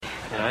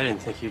Yeah, I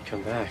didn't think you'd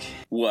come back.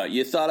 What,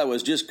 you thought I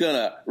was just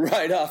gonna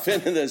ride off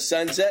into the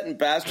sunset and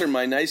pastor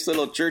my nice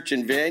little church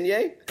in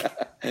Vanier?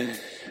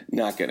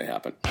 Not gonna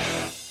happen.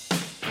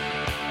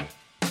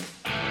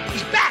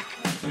 He's back!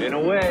 In a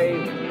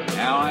way,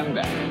 now I'm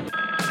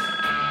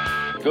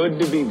back. Good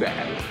to be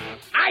back.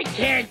 I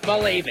can't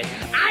believe it.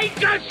 I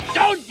just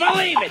don't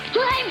believe it.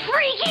 I'm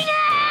freaking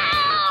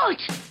out!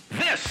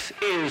 This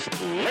is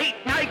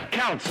Late Night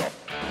Council.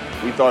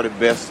 We thought it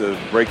best to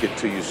break it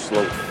to you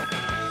slowly.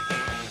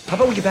 How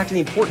about we get back to the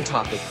important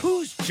topic?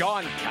 Who's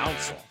John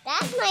Council?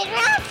 That's my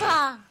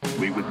grandpa.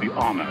 We would be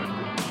honored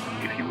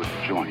if you would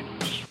join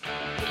us.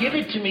 Give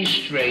it to me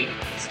straight.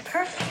 It's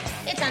perfect.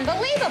 It's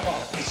unbelievable.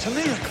 It's a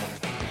miracle.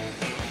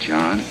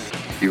 John,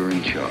 you're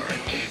in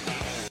charge.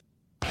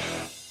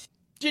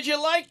 Did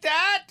you like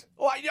that?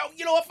 Well,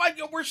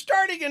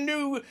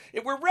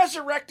 if we're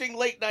resurrecting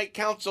Late Night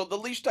Council, the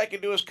least I can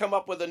do is come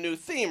up with a new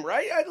theme,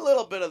 right? I had a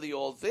little bit of the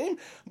old theme,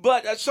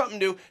 but something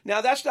new.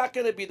 Now, that's not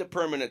going to be the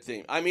permanent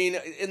theme. I mean,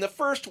 in the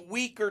first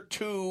week or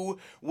two,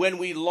 when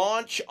we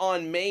launch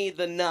on May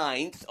the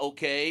 9th,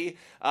 okay,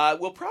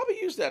 we'll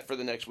probably use that for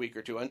the next week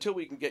or two until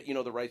we can get,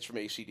 the rights from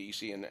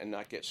AC/DC and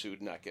not get sued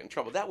and not get in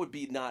trouble. That would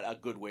be not a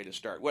good way to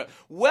start. Well,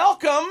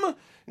 welcome.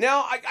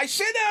 Now, I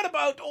sent out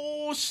about,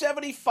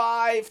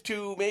 75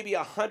 to maybe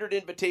 100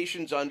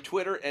 invitations on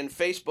Twitter and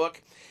Facebook,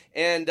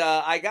 and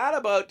I got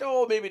about,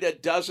 maybe a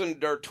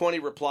dozen or 20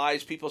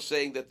 replies, people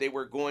saying that they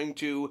were going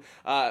to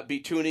be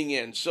tuning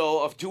in.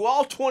 So to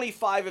all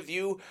 25 of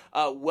you,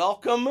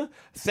 welcome.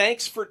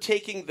 Thanks for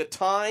taking the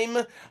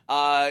time.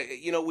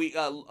 We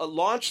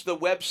launched the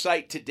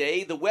website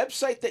today. The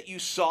website that you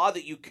saw,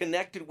 that you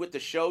connected with the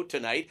show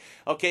tonight,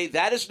 okay,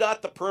 that is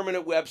not the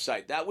permanent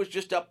website. That was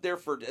just up there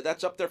for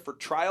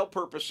trial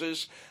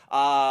purposes.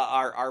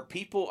 Our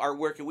people are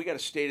working. We got a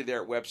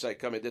state-of-the-art website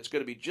coming that's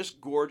going to be just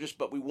gorgeous,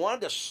 but we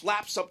wanted to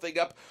slap something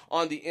up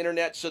on the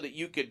internet so that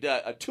you could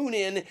tune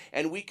in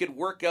and we could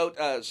work out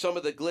some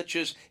of the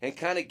glitches and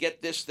kind of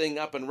get this thing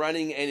up and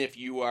running. And if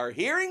you are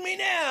hearing me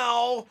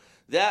now,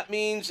 that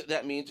means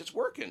it's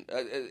working.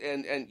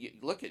 And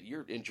look at,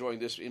 you're enjoying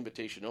this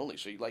invitation only,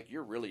 so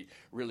you're really,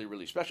 really,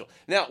 really special.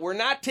 Now, we're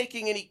not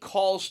taking any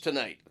calls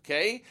tonight,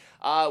 okay?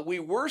 We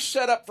were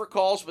set up for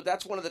calls, but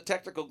that's one of the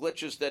technical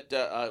glitches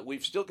that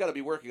we've still got to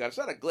be working on. It's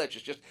not a glitch,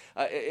 it's just,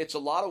 it's a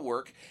lot of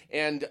work,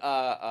 and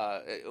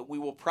we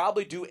will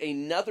probably do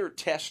another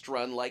test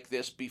run like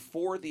this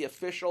before the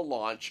official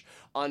launch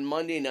on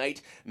Monday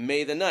night,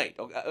 May the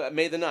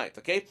 9th,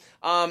 okay?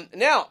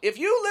 Now, if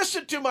you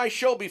listened to my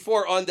show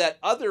before on that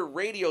other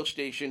radio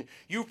station,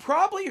 you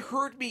probably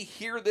heard me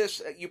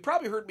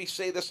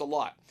say this a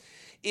lot.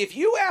 If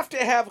you have to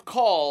have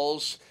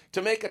calls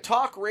to make a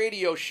talk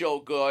radio show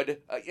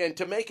good and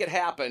to make it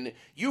happen,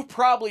 you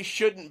probably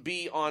shouldn't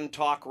be on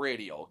talk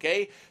radio,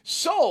 okay?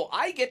 So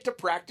I get to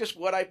practice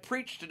what I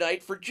preached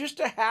tonight for just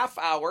a half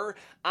hour.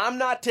 I'm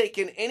not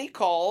taking any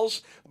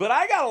calls, but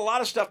I got a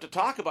lot of stuff to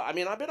talk about. I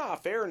mean, I've been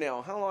off air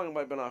now. How long have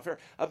I been off air?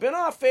 I've been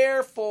off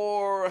air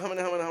for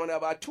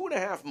about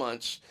 2.5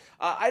 months.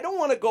 I don't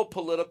want to go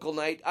political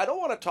night. I don't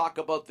want to talk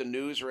about the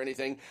news or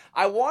anything.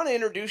 I want to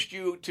introduce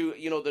you to,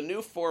 the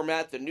new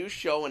format, the new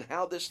show, and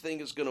how this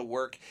thing is going to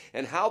work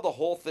and how the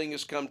whole thing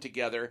has come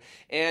together.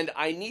 And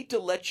I need to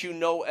let you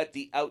know at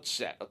the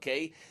outset,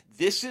 okay?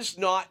 This is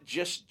not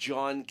just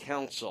John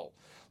Council.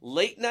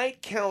 Late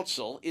Night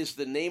Council is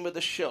the name of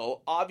the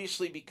show,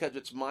 obviously because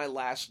it's my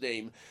last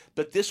name,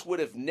 but this would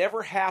have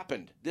never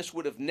happened. This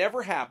would have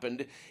never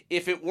happened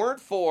if it weren't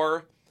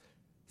for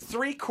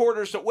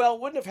it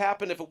wouldn't have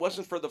happened if it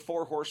wasn't for the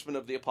 4 horsemen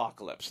of the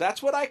apocalypse.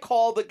 That's what I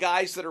call the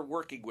guys that are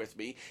working with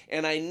me,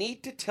 and I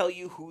need to tell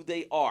you who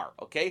they are,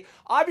 okay?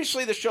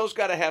 Obviously, the show's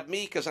got to have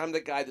me because I'm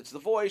the guy that's the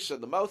voice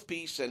and the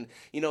mouthpiece and,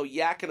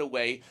 yakking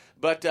away.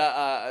 But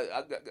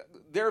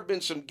there have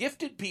been some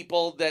gifted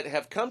people that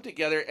have come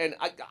together, and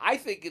I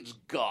think it's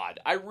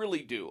God. I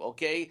really do,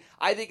 okay?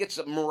 I think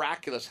it's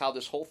miraculous how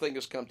this whole thing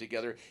has come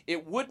together.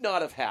 It would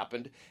not have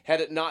happened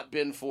had it not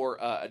been for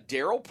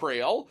Daryl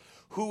Prale,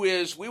 who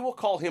is, we will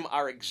call him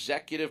our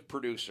executive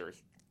producer.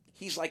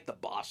 He's like the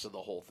boss of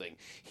the whole thing.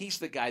 He's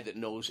the guy that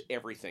knows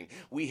everything.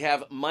 We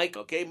have Mike,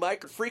 okay?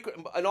 Mike,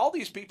 frequent, and all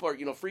these people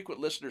are, frequent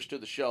listeners to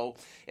the show.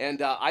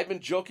 And I've been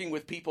joking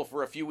with people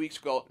for a few weeks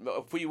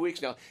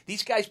now.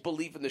 These guys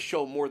believe in the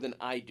show more than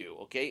I do,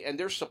 okay? And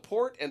their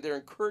support and their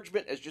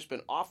encouragement has just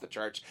been off the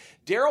charts.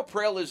 Daryl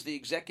Prale is the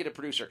executive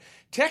producer,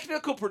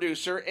 technical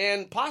producer,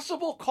 and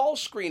possible call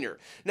screener.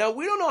 Now,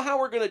 we don't know how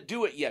we're going to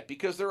do it yet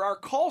because there are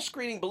call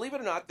screening, believe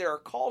it or not, there are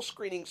call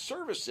screening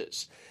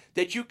services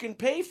that you can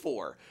pay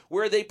for,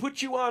 where they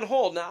put you on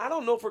hold. Now, I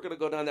don't know if we're going to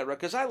go down that road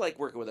because I like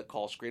working with a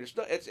call screener.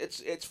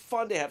 It's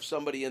fun to have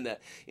somebody in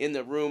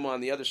the room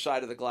on the other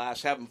side of the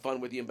glass having fun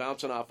with you and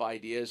bouncing off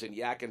ideas and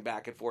yakking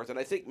back and forth, and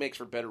I think makes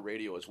for better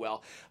radio as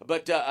well.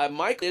 But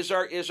Mike is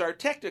our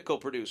technical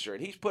producer,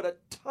 and he's put a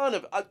ton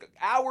of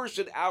hours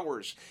and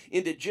hours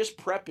into just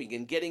prepping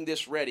and getting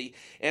this ready.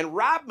 And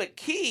Rob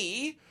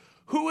McKee,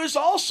 who is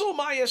also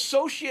my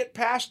associate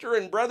pastor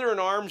and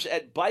brother-in-arms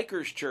at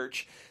Bikers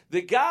Church.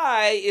 The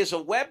guy is a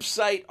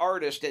website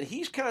artist, and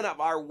he's kind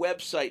of our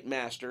website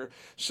master.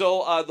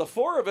 So the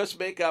four of us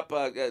make up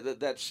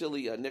that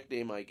silly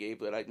nickname I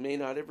gave that I may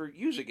not ever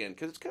use again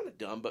because it's kind of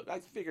dumb. But I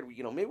figured,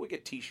 maybe we'll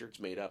get T-shirts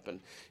made up,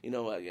 and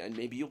and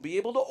maybe you'll be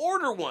able to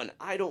order one.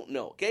 I don't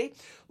know. Okay,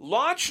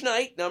 launch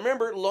night. Now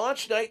remember,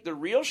 launch night, the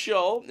real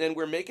show, and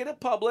we're making it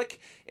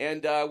public,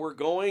 and we're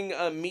going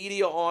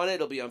media on it.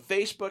 It'll be on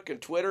Facebook and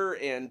Twitter,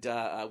 and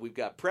we've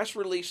got press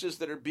releases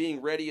that are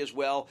being ready as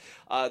well.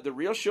 The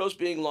real show's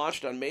being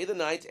launched on May the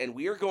 9th, and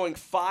we are going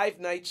 5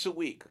 nights a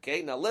week.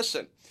 Okay, now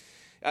listen.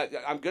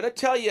 I'm going to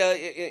tell you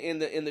in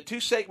the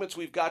 2 segments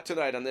we've got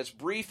tonight on this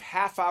brief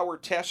half-hour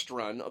test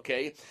run.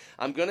 Okay,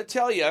 I'm going to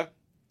tell you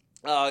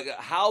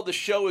how the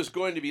show is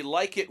going to be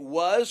like it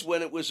was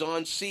when it was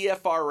on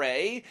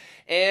CFRA,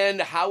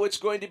 and how it's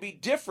going to be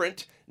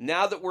different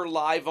now that we're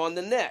live on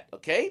the net.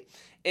 Okay.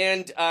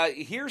 And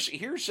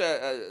here's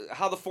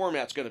how the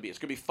format's going to be. It's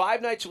going to be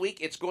 5 nights a week.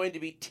 It's going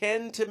to be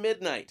 10 to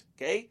midnight,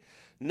 okay?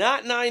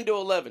 Not 9 to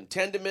 11,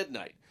 10 to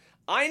midnight.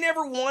 I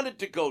never wanted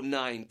to go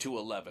 9 to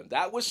 11.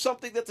 That was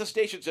something that the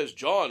station says,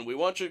 John, we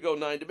want you to go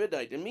 9 to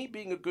midnight. And me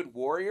being a good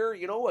warrior,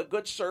 a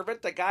good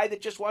servant, a guy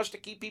that just wants to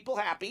keep people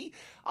happy,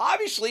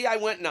 obviously I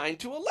went 9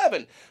 to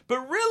 11.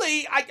 But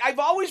really, I've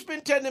always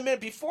been 10 to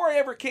midnight. Before I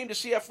ever came to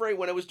CFRA,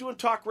 when I was doing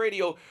talk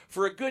radio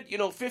for a good,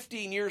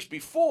 15 years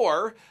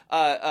before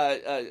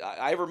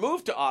I ever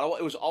moved to Ottawa,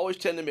 it was always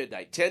 10 to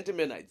midnight. 10 to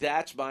midnight,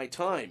 that's my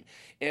time.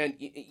 And,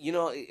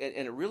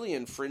 and it really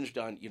infringed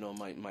on,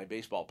 my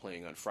baseball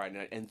playing on Friday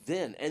night. And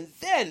then they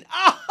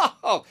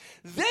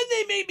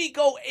made me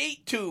go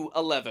 8 to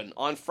 11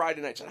 on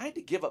Friday nights. And I had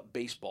to give up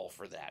baseball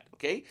for that,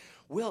 okay?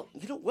 Well,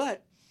 you know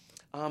what?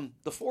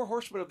 The 4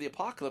 horsemen of the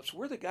apocalypse,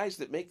 we're the guys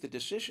that make the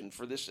decision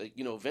for this,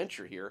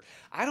 venture here.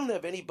 I don't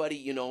have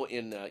anybody,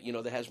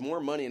 that has more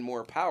money and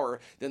more power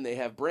than they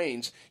have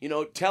brains,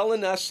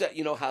 telling us,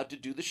 how to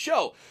do the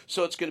show.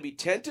 So it's going to be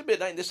 10 to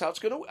midnight, and this is how it's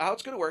going to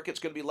work. It's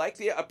going to be like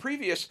the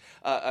previous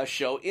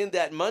show, in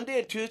that Monday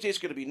and Tuesday it's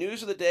going to be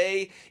news of the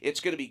day.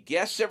 It's going to be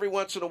guests every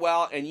once in a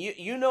while, and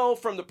you know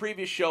from the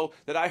previous show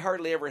that I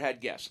hardly ever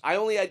had guests. I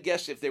only had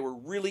guests if they were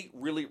really,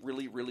 really,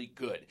 really, really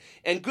good.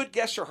 And good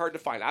guests are hard to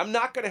find. I'm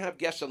not going to have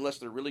guests unless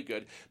they're really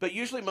good, but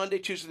usually Monday,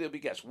 Tuesday there'll be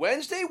guests.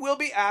 Wednesday will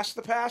be Ask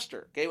the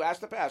Pastor. Okay, Ask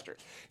the Pastor.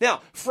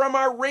 Now, from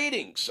our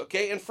ratings,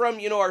 okay, and from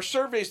our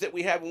surveys that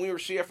we had when we were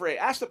CFRA,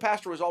 Ask the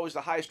Pastor was always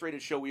the highest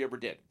rated show we ever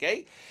did.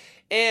 Okay,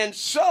 and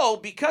so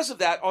because of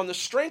that, on the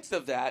strength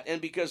of that,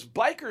 and because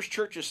Bikers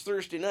Church is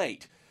Thursday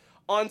night,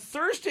 on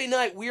Thursday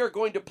night we are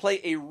going to play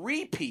a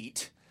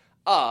repeat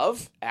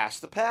of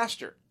Ask the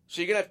Pastor.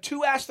 So you're going to have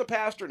 2 Ask the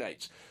Pastor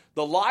nights.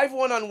 The live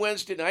one on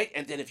Wednesday night,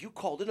 and then if you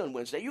called in on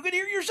Wednesday, you can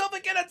hear yourself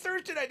again on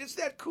Thursday night. Isn't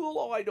that cool?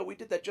 Oh, I know. We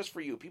did that just for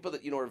you. People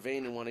that, are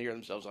vain and want to hear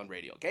themselves on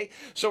radio, okay?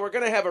 So we're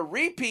going to have a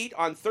repeat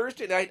on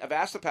Thursday night of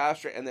Ask the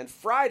Pastor, and then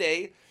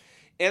Friday.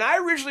 And I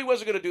originally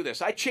wasn't going to do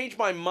this. I changed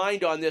my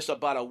mind on this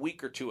about a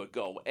week or 2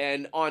 ago.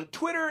 And on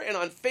Twitter and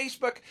on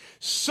Facebook,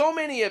 so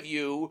many of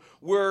you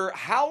were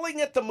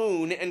howling at the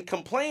moon and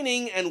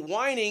complaining and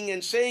whining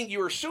and saying you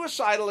were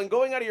suicidal and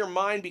going out of your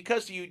mind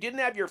because you didn't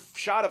have your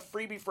shot of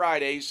Freebie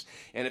Fridays.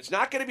 And it's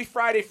not going to be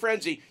Friday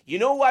Frenzy. You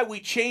know why we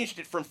changed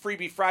it from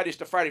Freebie Fridays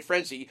to Friday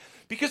Frenzy?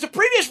 Because the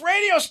previous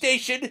radio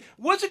station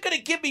wasn't going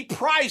to give me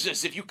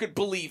prizes, if you could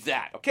believe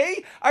that,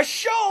 okay? A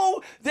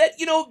show that,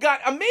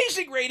 got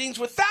amazing ratings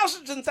with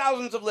thousands and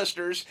thousands of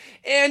listeners,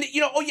 and,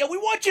 oh yeah, we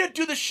want you to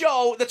do the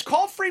show that's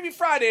called Freebie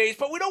Fridays,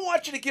 but we don't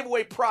want you to give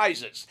away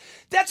prizes.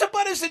 That's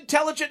about as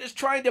intelligent as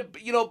trying to,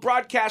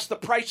 broadcast The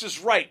Price is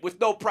Right with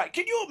no prize.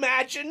 Can you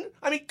imagine?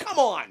 I mean, come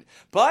on.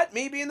 But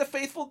me being the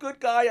faithful good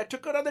guy, I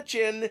took it on the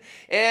chin,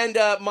 and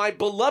my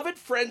beloved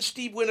friend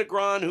Steve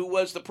Winogron, who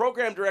was the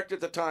program director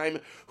at the time,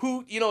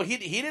 who,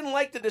 he didn't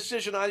like the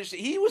decision.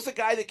 He was the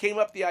guy that came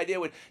up with the idea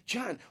with,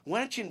 John, why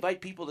don't you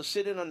invite people to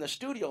sit in on the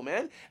studio,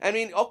 man? I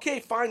mean, okay,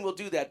 fine, we'll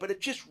do that, but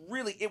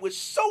it was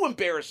so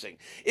embarrassing.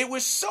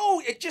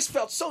 It just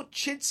felt so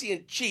chintzy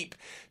and cheap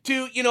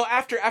to,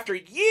 after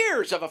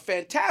years of a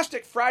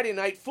fantastic Friday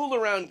night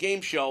fool-around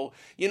game show,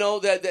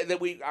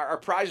 that our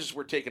prizes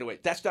were taken away.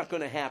 That's not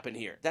going to happen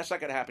here. That's not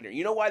going to happen here.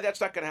 You know why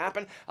that's not going to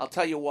happen? I'll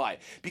tell you why.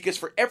 Because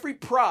for every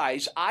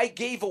prize I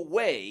gave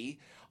away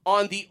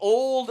on the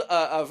old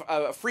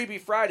Freebie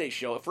Friday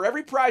show, for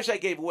every prize I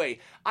gave away,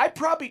 I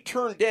probably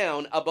turned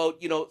down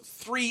about,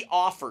 3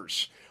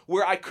 offers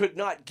where I could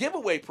not give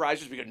away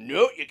prizes because,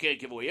 no, you can't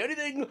give away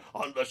anything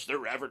unless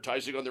they're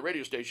advertising on the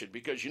radio station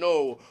because,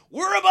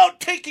 we're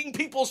about taking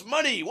people's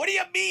money. What do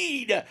you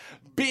mean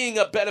being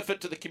a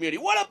benefit to the community?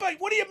 What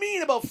do you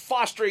mean about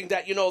fostering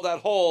that, that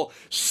whole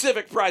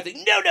civic pride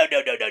thing? No.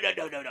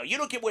 You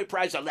don't give away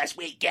prizes unless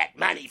we get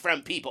money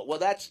from people. Well,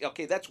 that's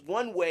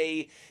one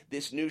way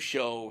this new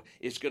show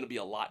is going to be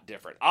a lot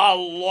different. A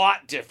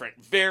lot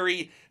different.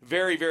 Very,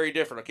 very, very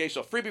different. Okay,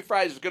 so Freebie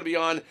Fridays is going to be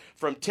on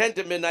from 10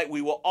 to midnight.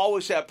 We will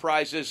always have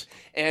prizes.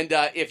 And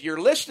if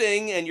you're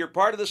listening and you're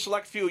part of the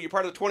select few, you're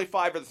part of the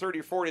 25 or the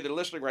 30 or 40 that are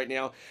listening right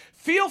now,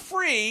 feel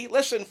free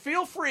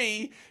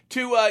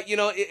to,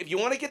 if you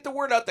want to get the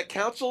word out, the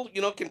council,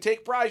 can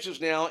take prizes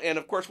now. And,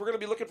 of course, we're going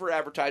to be looking for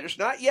advertisers.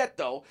 Not yet,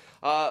 though,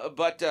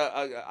 but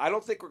I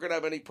don't think we're going to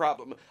have any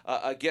problem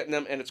getting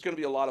them, and it's going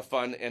to be a lot of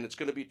fun, and it's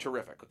going to be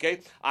terrific,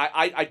 okay?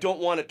 I don't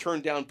want to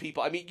turn down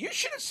people. I mean, you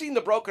should have seen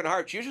the broken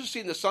hearts. You should have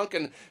seen the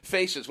sunken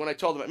faces when I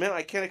told them, man,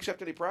 I can't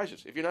accept any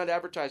prizes if you're not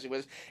advertising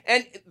with us.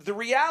 And the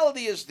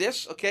reality is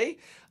this, okay?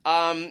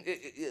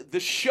 The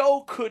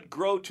show could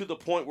grow to the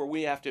point where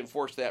we have to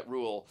enforce that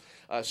rule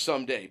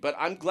someday. But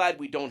I'm glad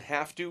we don't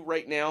have to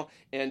right now,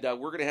 and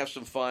we're going to have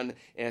some fun,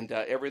 and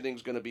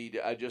everything's going to be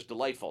just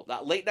delightful.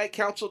 Now,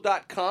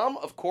 LateNightCouncil.com,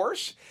 of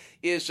course,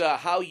 is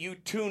how you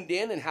tuned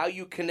in and how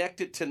you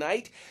connected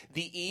tonight.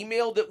 The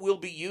email that we'll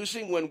be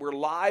using when we're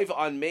live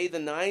on May the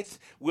 9th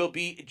will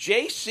be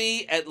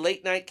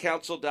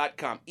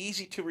jc@latenightcouncil.com.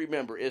 Easy to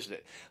remember, isn't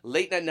it?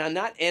 Late night, now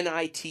not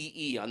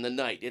N-I-T-E on the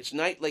night. It's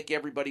night like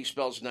everybody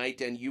spells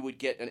night, and you would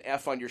get an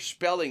F on your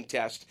spelling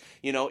test,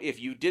 if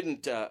you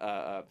didn't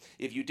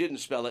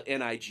spell it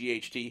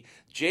N-I-G-H-T.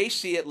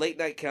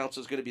 jc@latenightcouncil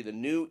is going to be the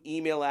new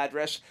email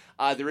address.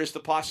 There is the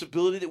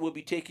possibility that we'll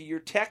be taking your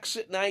texts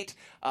at night.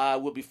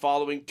 We'll be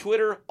following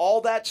Twitter.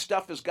 All that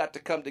stuff has got to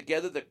come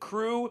together. The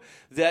crew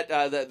that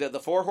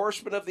the Four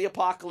Horsemen of the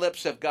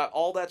Apocalypse have got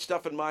all that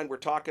stuff in mind. We're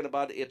talking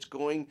about it. It's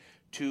going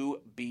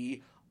to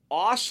be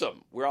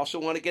awesome. We also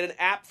want to get an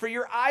app for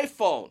your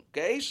iPhone.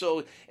 Okay,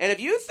 so and if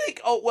you think,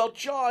 oh well,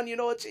 John,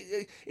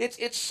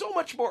 it's so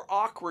much more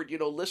awkward,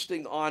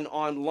 listening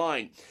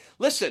online.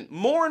 Listen,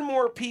 more and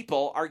more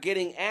people are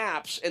getting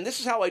apps, and this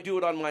is how I do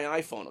it on my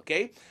iPhone.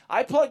 Okay,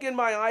 I plug in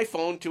my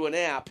iPhone to an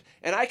app,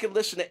 and I can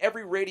listen to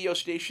every radio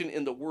station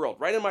in the world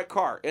right in my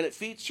car, and it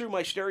feeds through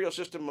my stereo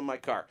system in my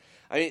car.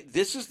 I mean,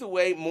 this is the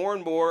way more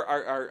and more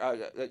are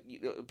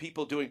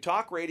people doing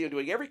talk radio,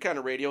 doing every kind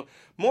of radio.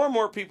 More and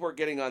more people are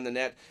getting on the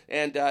net,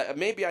 and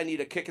maybe I need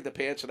a kick in the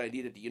pants, and I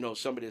needed,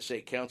 somebody to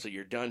say, "Council,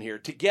 you're done here,"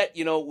 to get,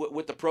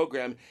 with the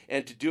program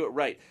and to do it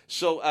right.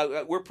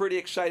 So we're pretty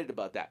excited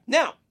about that.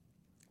 Now,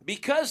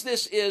 because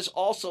this is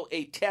also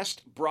a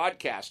test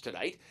broadcast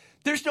tonight,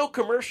 there's no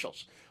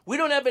commercials. We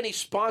don't have any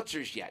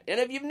sponsors yet. And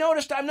if you've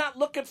noticed, I'm not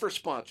looking for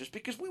sponsors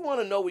because we want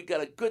to know we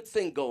got a good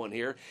thing going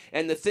here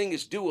and the thing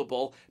is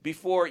doable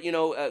before,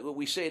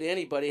 we say to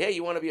anybody, hey,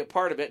 you want to be a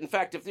part of it. In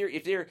fact, if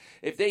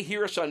they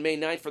hear us on May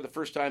 9th for the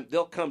first time,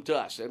 they'll come to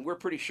us, and we're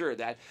pretty sure of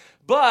that.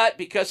 But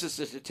because this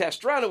is a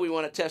test run and we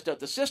want to test out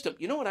the system,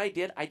 you know what I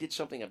did? I did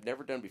something I've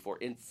never done before.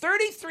 In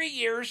 33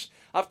 years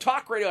of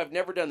talk radio, I've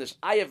never done this.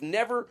 I have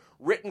never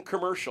written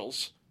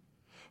commercials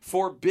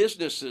for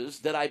businesses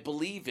that I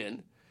believe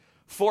in,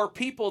 for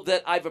people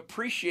that I've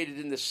appreciated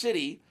in the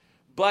city,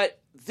 but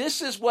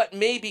this is what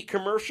maybe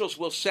commercials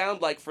will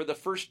sound like for the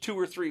first 2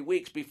 or 3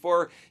 weeks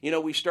before,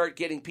 we start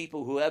getting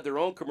people who have their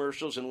own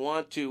commercials and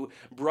want to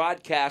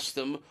broadcast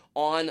them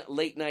on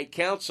Late Night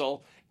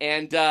Council.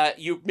 And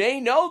you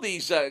may know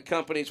these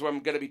companies where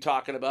I'm going to be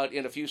talking about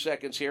in a few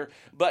seconds here,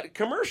 but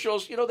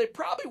commercials, they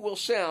probably will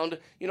sound,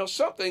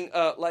 something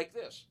like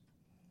this.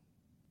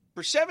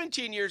 For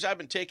 17 years, I've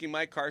been taking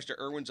my cars to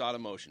Irwin's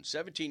Automotion.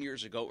 17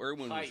 years ago,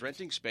 Irwin was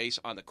renting space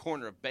on the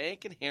corner of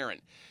Bank and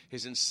Heron.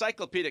 His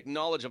encyclopedic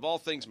knowledge of all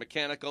things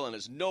mechanical and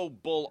his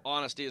no-bull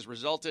honesty has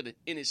resulted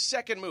in his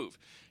second move.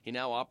 He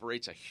now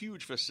operates a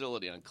huge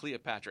facility on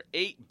Cleopatra,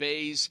 8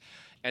 bays,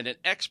 and an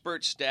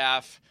expert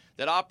staff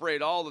that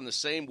operate all in the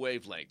same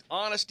wavelength.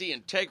 Honesty,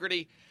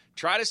 integrity,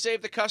 try to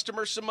save the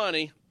customer some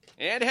money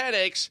and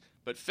headaches,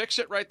 but fix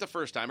it right the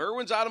first time.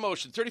 Irwin's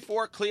Automotion,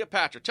 34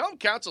 Cleopatra. Tell them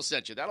Council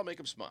sent you. That'll make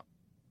them smile.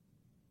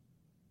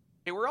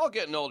 Hey, we're all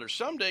getting older.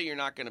 Someday you're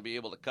not going to be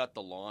able to cut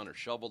the lawn or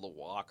shovel the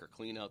walk or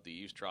clean out the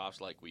eaves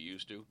troughs like we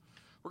used to.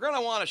 We're going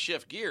to want to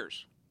shift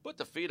gears. Put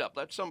the feet up.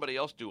 Let somebody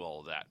else do all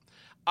of that.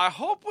 I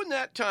hope when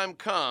that time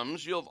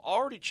comes, you'll have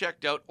already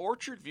checked out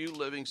Orchard View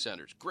Living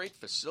Centers. Great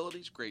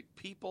facilities, great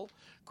people,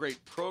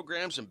 great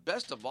programs, and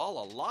best of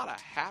all, a lot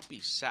of happy,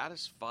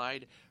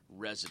 satisfied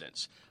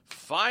residents.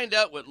 Find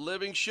out what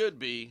living should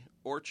be,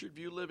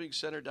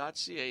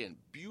 orchardviewlivingcenter.ca in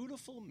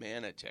beautiful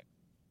Manotick.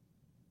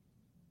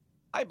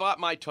 I bought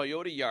my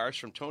Toyota Yaris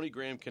from Tony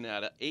Graham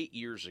Canada 8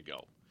 years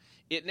ago.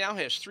 It now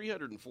has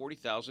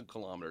 340,000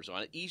 kilometers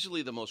on it,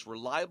 easily the most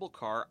reliable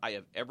car I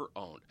have ever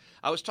owned.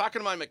 I was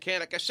talking to my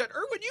mechanic. I said,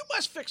 Irwin, you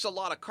must fix a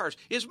lot of cars.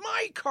 Is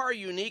my car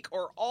unique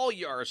or all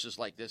Yaris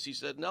like this? He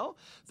said, no,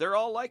 they're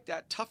all like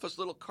that. Toughest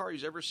little car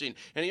he's ever seen.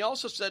 And he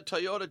also said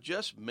Toyota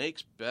just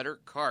makes better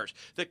cars.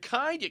 The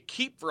kind you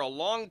keep for a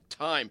long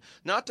time,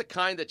 not the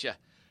kind that you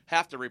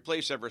have to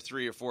replace every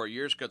 3 or 4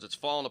 years because it's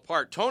falling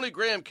apart. Tony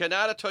Graham,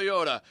 Canada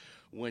Toyota,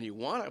 when you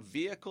want a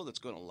vehicle that's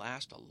going to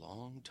last a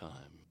long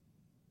time.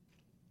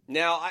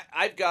 Now,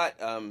 I've got,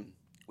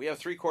 we have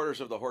 3/4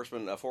 of the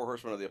Four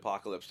Horsemen of the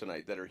Apocalypse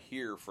tonight that are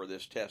here for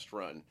this test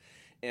run.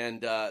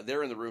 and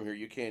they're in the room here.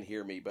 You can't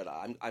hear me, but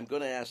I'm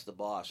going to ask the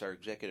boss, our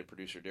executive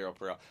producer, Daryl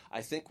Perel.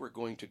 I think we're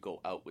going to go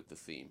out with the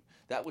theme.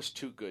 That was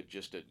too good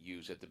just to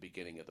use at the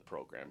beginning of the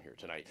program here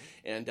tonight.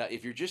 And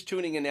if you're just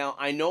tuning in now,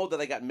 I know that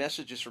I got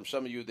messages from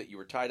some of you that you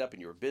were tied up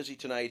and you were busy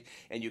tonight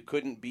and you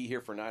couldn't be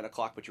here for 9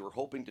 o'clock, but you were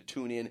hoping to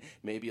tune in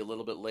maybe a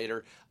little bit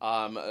later.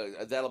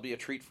 That'll be a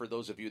treat for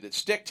those of you that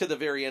stick to the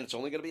very end. It's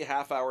only going to be a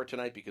half hour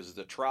tonight because it's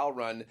a trial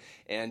run,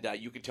 and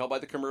you can tell by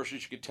the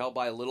commercials, you can tell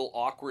by a little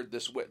awkward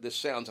this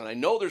sounds. And I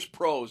know there's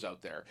pros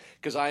out there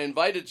because I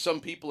invited some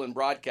people in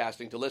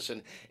broadcasting to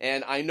listen,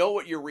 and I know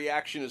what your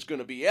reaction is going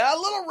to be. Yeah, a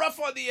little rough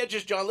on the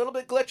edges, John, a little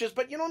bit glitches,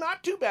 but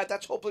not too bad.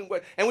 That's hopefully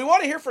what. And we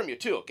want to hear from you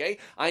too, okay?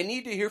 I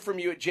need to hear from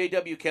you at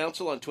JW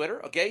Council on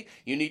Twitter, okay?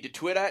 You need to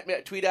tweet at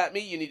me.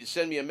 You need to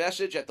send me a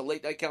message at the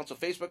Late Night Council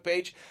Facebook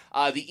page.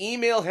 The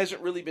email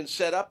hasn't really been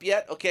set up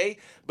yet, okay?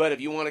 But if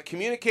you want to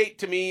communicate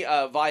to me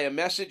via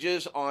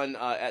messages on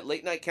at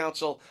Late Night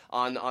Council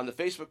on the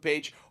Facebook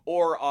page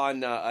or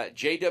on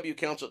JW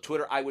Council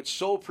Twitter, I would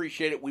so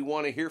appreciate it. We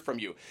want to hear from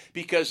you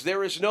because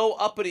there is no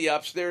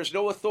uppity-ups, there's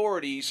no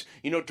authorities,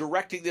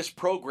 directing this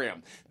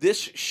program. This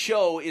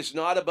show is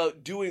not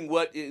about doing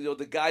what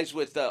the guys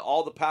with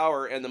all the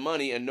power and the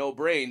money and no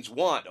brains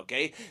want,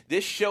 okay?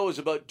 This show is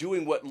about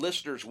doing what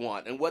listeners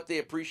want and what they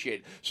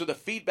appreciate. So the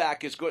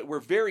feedback is good. We're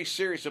very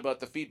serious about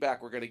the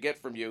feedback we're going to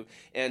get from you,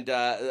 and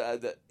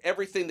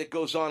everything that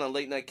goes on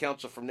Late Night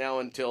Council from now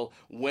until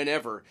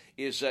whenever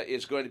is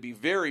going to be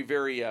very,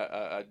 very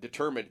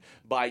determined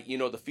by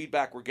the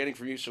feedback we're getting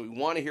from you. So we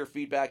want to hear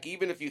feedback,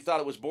 even if you thought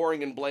it was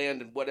boring and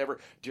bland and whatever.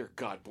 Dear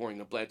God, boring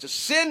and bland. It's a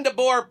sin to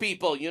bore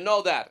people. You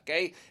know that,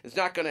 okay? It's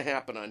not going to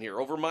happen on here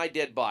over my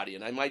dead body,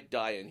 and I might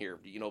die in here.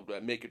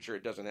 Making sure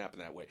it doesn't happen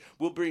that way.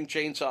 We'll bring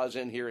chainsaws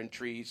in here and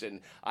trees, and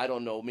I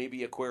don't know,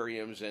 maybe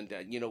aquariums, and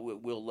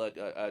we'll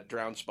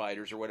drown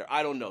spiders or whatever.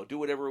 I don't know. Do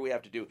whatever we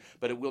have to do,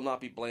 but it will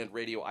not be bland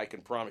radio. I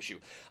can promise you.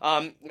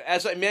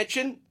 As I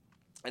mentioned,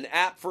 an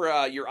app for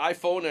your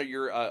iPhone or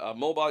your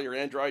mobile, your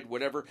Android,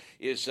 whatever,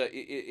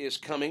 is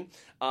coming.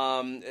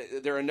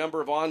 There are a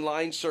number of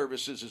online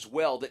services as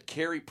well that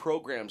carry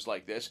programs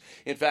like this.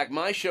 In fact,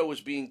 my show is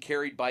being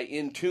carried by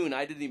Intune.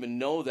 I didn't even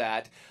know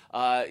that.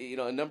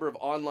 A number of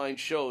online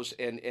shows,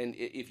 and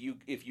if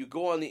you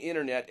go on the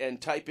internet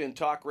and type in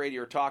talk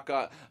radio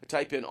or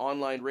type in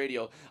online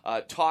radio,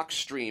 talk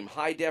stream,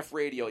 high def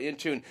radio,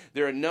 Intune,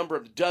 there are a number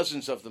of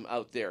dozens of them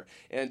out there,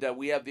 and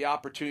we have the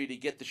opportunity to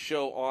get the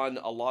show on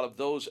a lot of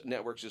those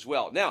networks as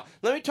well. Now,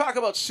 let me talk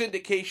about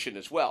syndication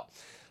as well.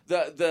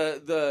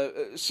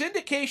 The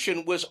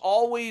syndication was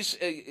always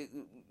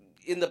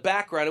in the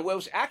background. It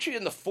was actually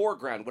in the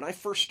foreground when I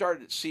first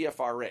started at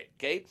CFRA.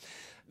 Okay.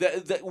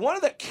 One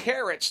of the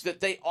carrots that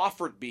they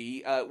offered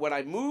me when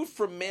I moved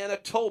from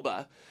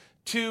Manitoba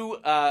to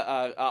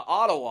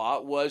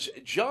Ottawa was,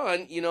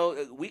 John,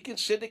 we can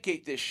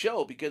syndicate this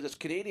show because it's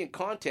Canadian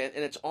content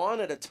and it's on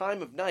at a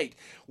time of night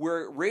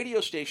where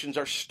radio stations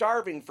are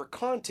starving for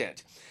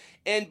content.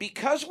 And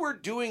because we're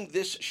doing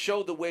this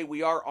show the way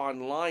we are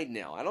online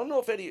now, I don't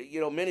know if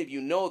many of you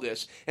know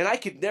this, and I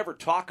could never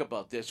talk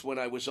about this when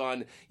I was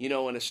on,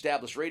 an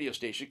established radio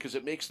station because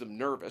it makes them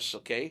nervous,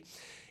 okay?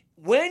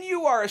 When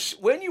you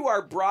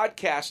are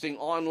broadcasting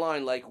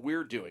online like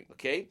we're doing,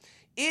 okay,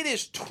 it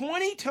is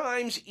 20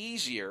 times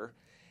easier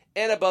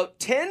and about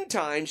 10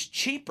 times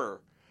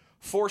cheaper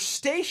for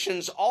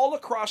stations all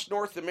across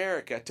North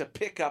America to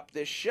pick up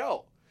this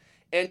show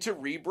and to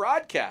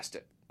rebroadcast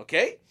it,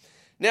 okay?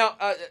 Now,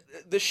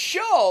 the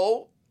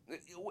show,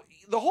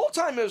 the whole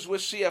time I was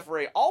with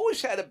CFRA,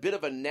 always had a bit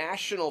of a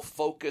national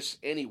focus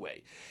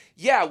anyway.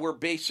 Yeah, we're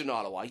based in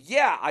Ottawa.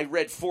 Yeah, I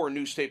read 5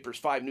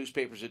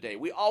 newspapers a day.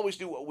 We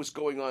always knew what was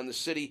going on in the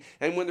city,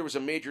 and when there was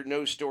a major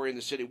news story in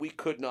the city, we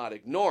could not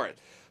ignore it.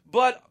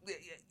 But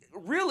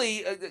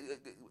really,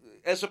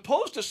 as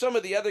opposed to some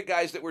of the other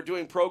guys that were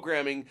doing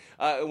programming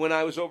when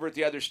I was over at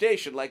the other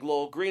station, like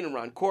Lowell Green and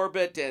Ron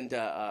Corbett and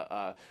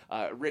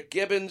Rick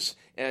Gibbons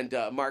and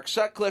Mark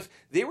Sutcliffe,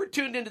 they were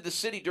tuned into the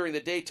city during the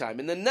daytime.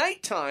 In the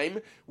nighttime,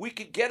 we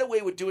could get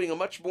away with doing a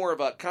much more of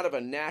a kind of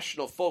a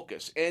national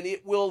focus, and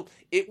it will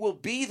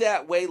be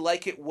that way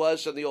like it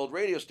was on the old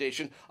radio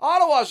station.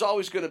 Ottawa is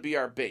always going to be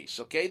our base,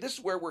 okay? This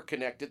is where we're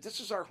connected. This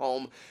is our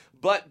home.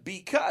 But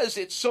because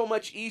it's so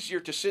much easier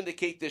to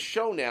syndicate this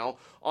show now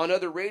on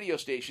other radio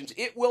stations,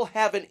 it will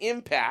have an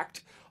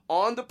impact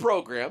on the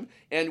program,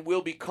 and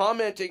we'll be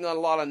commenting on a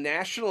lot of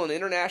national and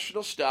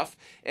international stuff,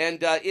 and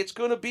it's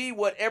going to be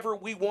whatever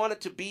we want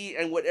it to be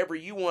and whatever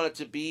you want it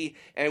to be.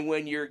 And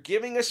when you're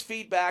giving us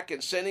feedback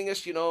and sending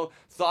us,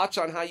 thoughts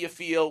on how you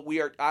feel,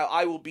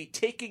 I will be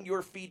taking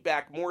your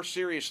feedback more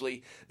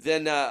seriously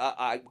than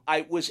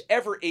I was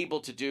ever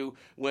able to do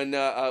when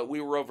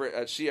we were over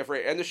at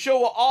CFRA. And the show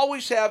will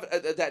always have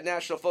that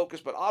national focus,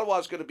 but Ottawa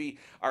is going to be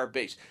our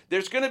base.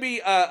 There's going to be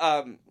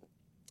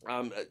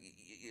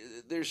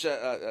there's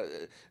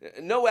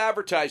no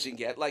advertising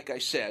yet, like I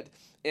said.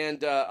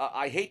 And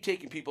I hate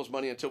taking people's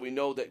money until we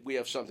know that we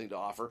have something to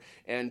offer.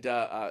 And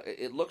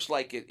it looks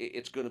like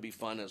it's going to be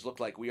fun. It looks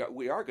like we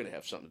are going to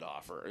have something to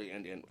offer.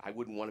 And I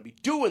wouldn't want to be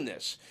doing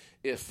this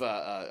if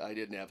I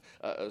didn't have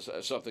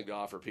something to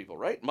offer people,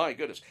 right? My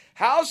goodness.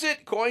 How's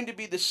it going to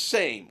be the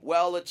same?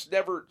 Well, it's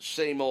never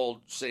same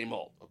old,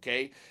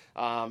 okay?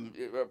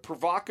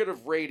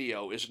 Provocative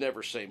radio is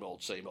never same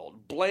old.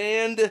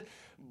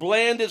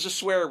 Bland is a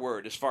swear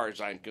word as far as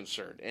I'm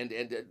concerned,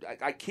 and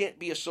I can't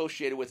be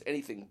associated with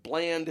anything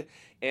bland,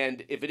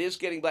 and if it is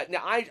getting bland,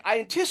 now I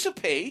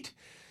anticipate,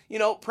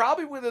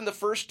 probably within the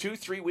first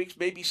 2-3 weeks,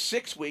 maybe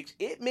 6 weeks,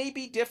 it may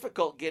be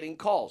difficult getting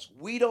calls.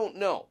 We don't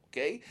know,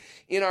 okay?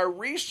 In our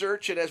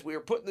research, and as we were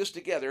putting this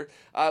together,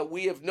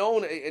 we have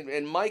known,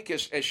 and Mike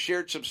has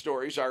shared some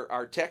stories,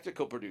 our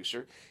technical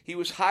producer. He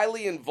was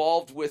highly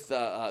involved with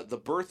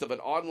the birth of an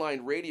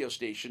online radio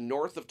station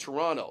north of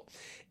Toronto.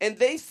 And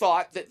they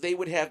thought that they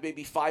would have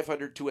maybe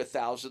 500 to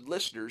 1,000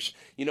 listeners,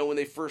 when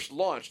they first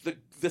launched.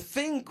 The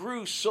thing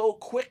grew so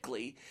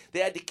quickly, they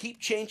had to keep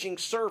changing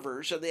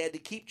servers and they had to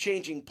keep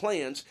changing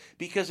plans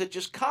because it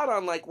just caught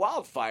on like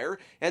wildfire.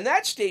 And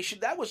that station,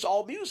 that was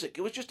all music.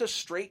 It was just a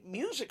straight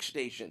music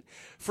station.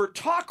 For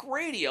talk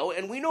radio,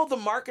 and we know the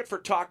market for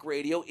talk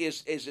radio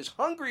is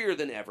hungrier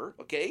than ever,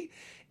 okay?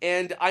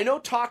 And I know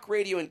talk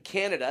radio in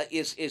Canada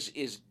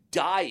is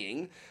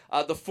dying.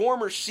 The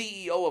former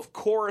CEO of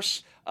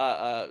Chorus,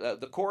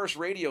 the Chorus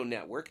Radio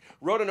Network,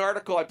 wrote an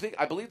article.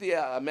 I believe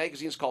the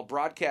magazine is called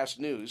Broadcast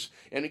News.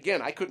 And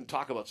again, I couldn't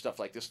talk about stuff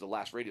like this at the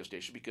last radio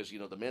station because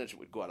the management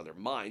would go out of their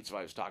minds if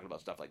I was talking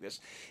about stuff like this.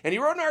 And he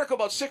wrote an article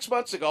about 6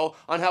 months ago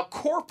on how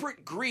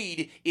corporate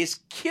greed is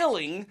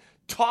killing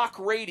talk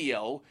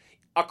radio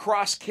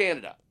across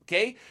Canada.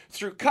 Okay?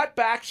 Through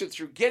cutbacks and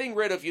through getting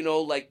rid of,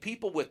 like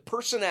people with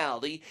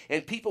personality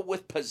and people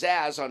with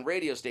pizzazz on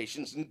radio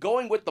stations and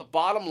going with the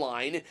bottom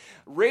line,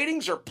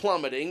 ratings are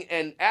plummeting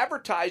and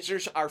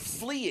advertisers are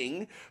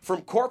fleeing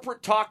from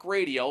corporate talk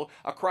radio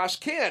across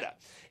Canada.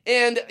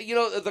 And,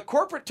 the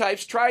corporate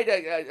types try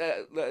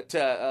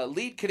to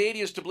lead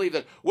Canadians to believe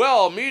that,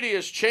 media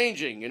is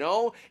changing,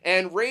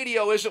 and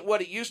radio isn't what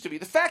it used to be.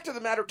 The fact of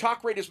the matter,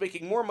 talk radio is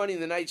making more money in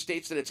the United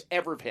States than it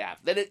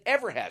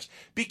ever has,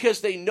 because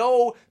they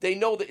know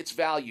that it's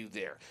value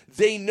there.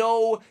 They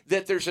know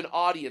that there's an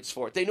audience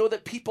for it. They know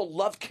that people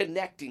love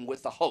connecting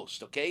with the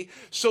host, okay?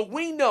 So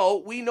we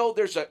know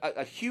there's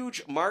a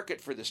huge market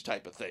for this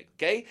type of thing,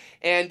 okay?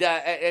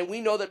 And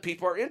we know that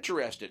people are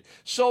interested.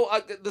 So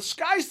the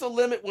sky's the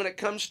limit when it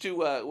comes to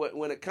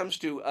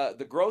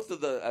the growth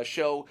of the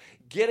show,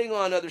 getting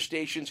on other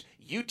stations,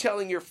 you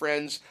telling your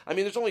friends. I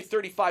mean, there's only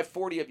 35,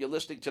 40 of you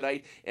listening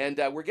tonight, and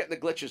we're getting the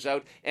glitches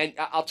out. And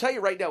I'll tell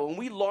you right now, when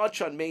we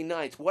launch on May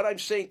 9th, what I'm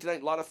saying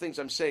tonight, a lot of things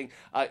I'm saying,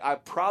 I'll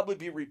probably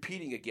be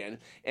repeating again.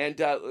 And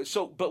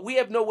but we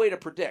have no way to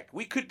predict.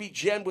 We could be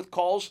jammed with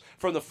calls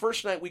from the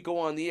first night we go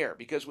on the air,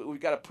 because we've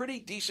got a pretty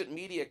decent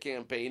media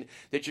campaign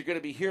that you're going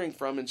to be hearing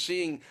from and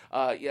seeing,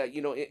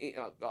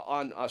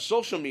 on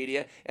social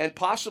media and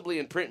possibly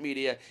in print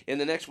media in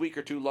the next week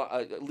or two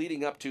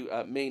leading up to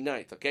May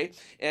 9th, okay?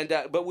 And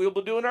but we'll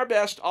be doing our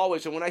best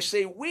always. And when I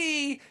say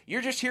we,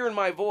 you're just hearing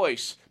my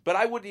voice. But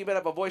I wouldn't even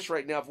have a voice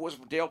right now if it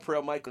wasn't for Dale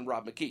Perel, Mike, and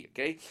Rob McKee,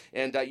 okay?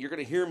 And you're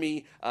going to hear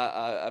me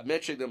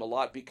mentioning them a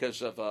lot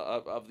because of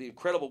the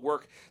incredible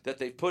work that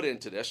they've put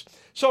into this.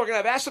 So we're going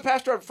to have Ask the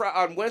Pastor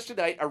on Wednesday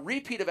night, a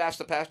repeat of Ask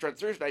the Pastor on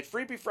Thursday night,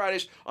 Freebie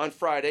Fridays on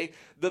Friday.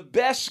 The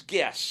best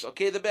guests,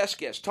 okay, the best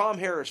guests. Tom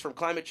Harris from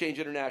Climate Change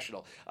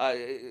International,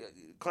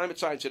 Climate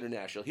Science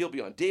International. He'll be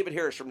on. David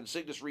Harris from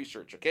Cygnus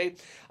Research, okay?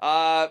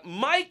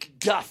 Mike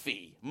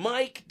Duffy.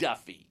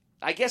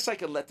 I guess I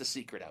could let the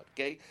secret out,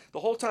 okay? The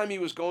whole time he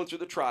was going through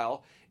the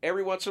trial,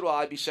 every once in a while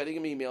I'd be sending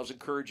him emails,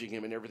 encouraging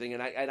him and everything,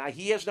 and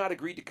he has not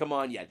agreed to come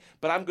on yet,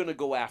 but I'm going to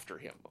go after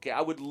him, okay?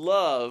 I would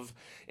love,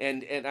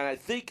 and I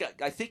think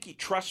he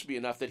trusts me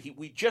enough that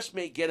we just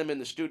may get him in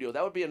the studio.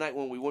 That would be a night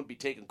when we wouldn't be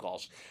taking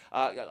calls.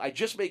 I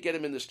just may get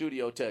him in the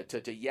studio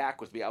to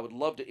yak with me. I would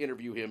love to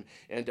interview him,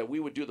 and we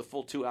would do the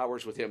full 2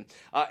 hours with him.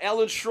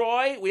 Ellen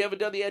Schroy, we haven't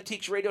done the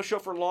Antiques radio show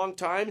for a long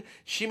time.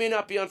 She may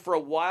not be on for a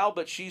while,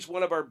 but she's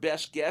one of our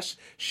best guests.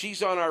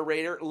 She's on our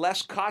radar.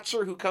 Les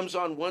Kotzer, who comes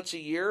on once a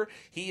year.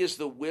 He is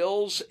the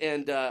wills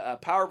and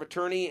power of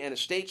attorney and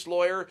estates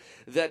lawyer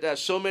that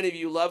so many of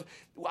you love.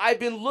 I've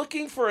been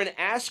looking for an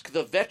Ask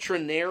the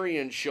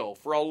Veterinarian show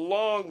for a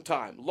long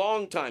time.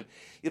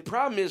 The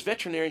problem is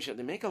veterinarians,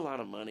 they make a lot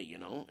of money,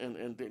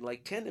 and they're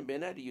like 10 to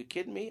midnight. Are you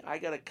kidding me? I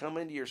got to come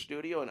into your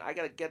studio and I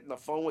got to get on the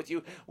phone with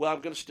you. Well,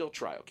 I'm going to still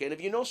try, okay? And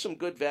if you know some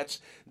good vets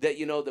that,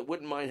 that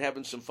wouldn't mind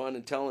having some fun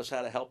and telling us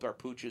how to help our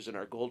pooches and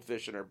our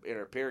goldfish and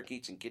our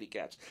parakeets and kitty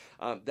cats,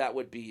 that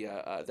would be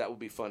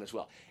fun as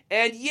well.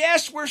 And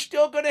yes, we're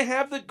still going to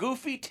have the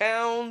Goofy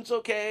Towns,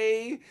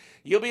 okay?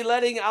 I'll be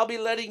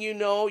letting you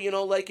know,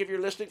 like if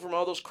you're listening from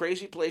all those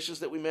crazy places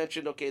that we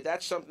mentioned, okay,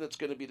 that's something that's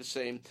going to be the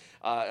same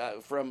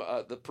from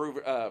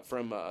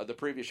the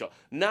previous show.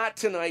 Not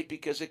tonight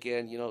because,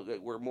 again,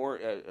 we're more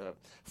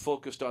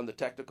focused on the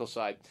technical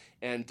side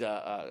and,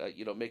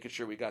 making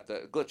sure we got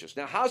the glitches.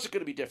 Now, how's it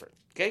going to be different,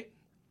 okay?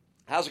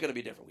 How's it going to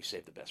be different? We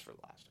saved the best for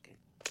last, okay?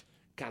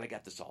 Kind of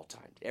got this all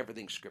timed.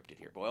 Everything's scripted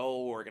here. Boy,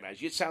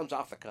 organized. It sounds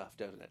off the cuff,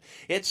 doesn't it?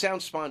 It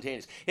sounds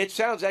spontaneous. It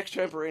sounds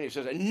extemporaneous.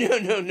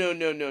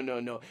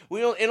 No.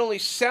 It only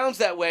sounds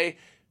that way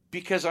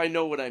because I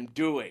know what I'm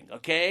doing,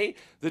 okay?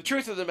 The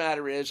truth of the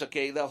matter is,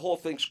 okay, the whole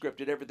thing's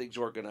scripted. Everything's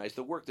organized.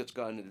 The work that's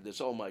gone into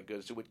this, oh my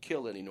goodness, it would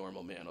kill any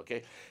normal man,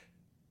 okay?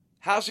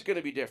 How's it going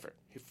to be different?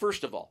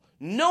 First of all,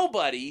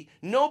 nobody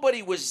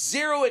with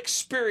zero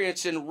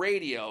experience in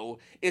radio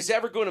is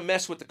ever going to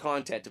mess with the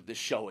content of this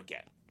show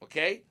again,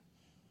 okay?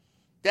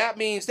 That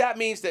means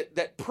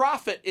that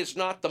profit is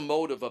not the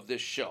motive of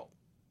this show,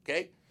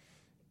 okay?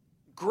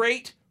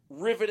 Great,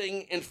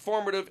 riveting,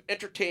 informative,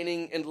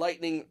 entertaining,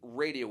 enlightening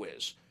radio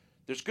is.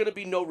 There's going to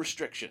be no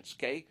restrictions,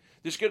 okay?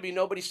 There's going to be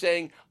nobody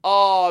saying,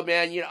 "Oh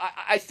man,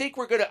 I think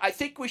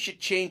we should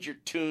change your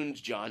tunes,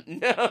 John."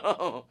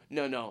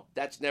 No,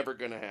 that's never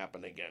going to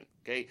happen again,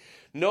 okay?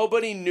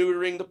 Nobody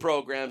neutering the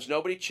programs,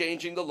 nobody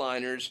changing the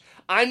liners.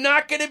 I'm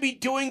not going to be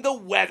doing the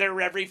weather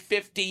every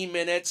 15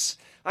 minutes.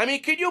 I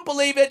mean, could you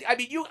believe it? I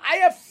mean, I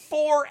have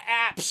 4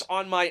 apps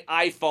on my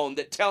iPhone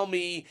that tell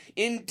me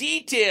in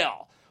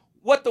detail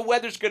what the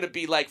weather's going to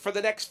be like for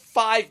the next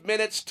 5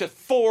 minutes to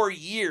 4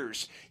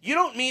 years. You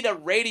don't need a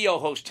radio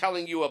host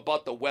telling you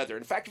about the weather.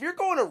 In fact, if you're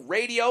going to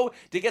radio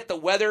to get the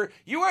weather,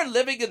 you are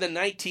living in the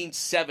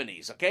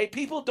 1970s, okay?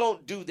 People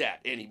don't do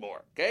that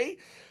anymore, okay?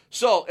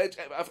 So, it's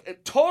a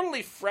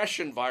totally fresh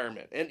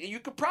environment. And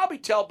you could probably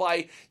tell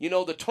by,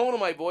 the tone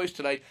of my voice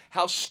tonight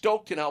how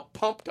stoked and how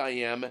pumped I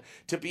am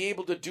to be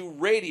able to do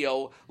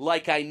radio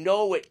like I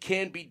know it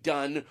can be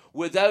done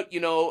without,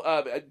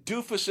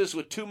 doofuses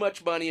with too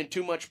much money and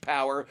too much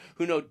power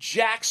who know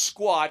jack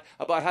squat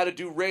about how to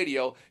do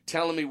radio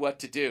telling me what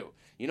to do.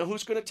 You know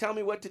who's going to tell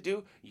me what to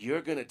do?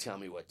 You're going to tell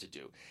me what to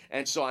do.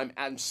 And so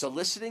I'm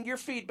soliciting your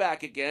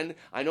feedback again.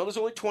 I know there's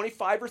only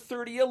 25 or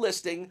 30 a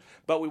listing,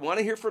 but we want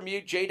to hear from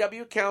you.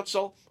 JW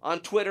Council on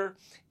Twitter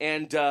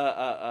and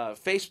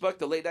Facebook,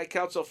 the Late Night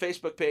Council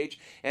Facebook page.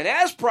 And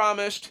as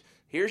promised,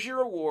 here's your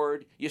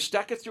reward. You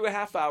stuck it through a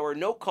half hour,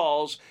 no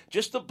calls,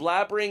 just the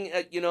blabbering,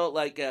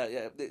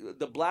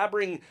 the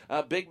blabbering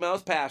big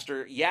mouth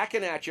pastor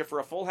yakking at you for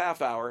a full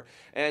half hour.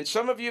 And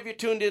some of you, if you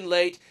tuned in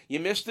late,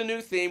 you missed the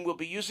new theme. We'll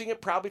be using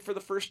it probably for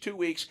the first 2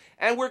 weeks.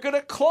 And we're going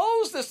to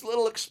close this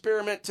little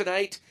experiment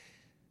tonight.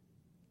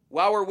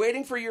 While we're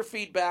waiting for your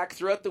feedback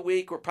throughout the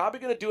week, we're probably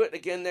going to do it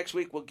again next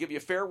week. We'll give you a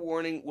fair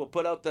warning. We'll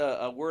put out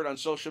the word on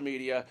social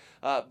media.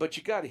 But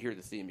you got to hear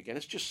the theme again.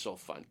 It's just so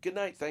fun. Good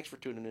night. Thanks for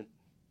tuning in.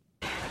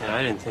 Yeah,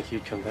 I didn't think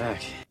you'd come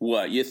back.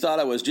 What, you thought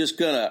I was just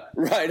going to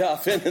ride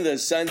off into the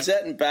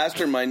sunset and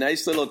pastor my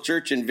nice little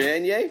church in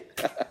Vanier?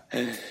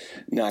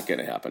 Not going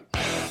to happen.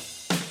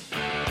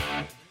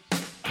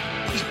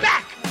 He's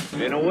back!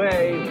 Been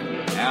away,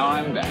 now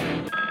I'm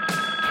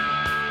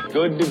back.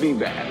 Good to be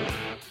back.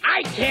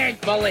 I can't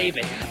believe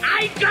it.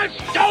 I just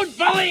don't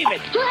believe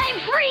it. I'm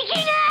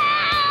freaking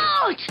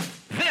out!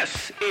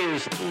 This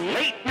is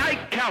Late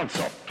Night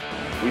Council.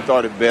 We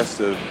thought it best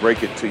to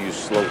break it to you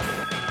slowly.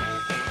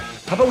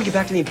 How about we get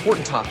back to the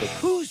important topic?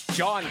 Who's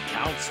John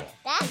Council?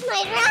 That's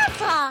my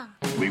grandpa.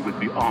 We would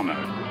be honored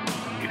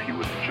if you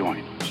would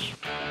join us.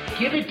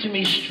 Give it to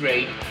me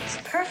straight. It's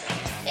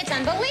perfect. It's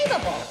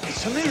unbelievable.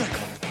 It's a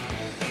miracle.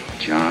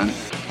 John,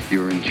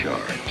 you're in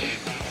charge.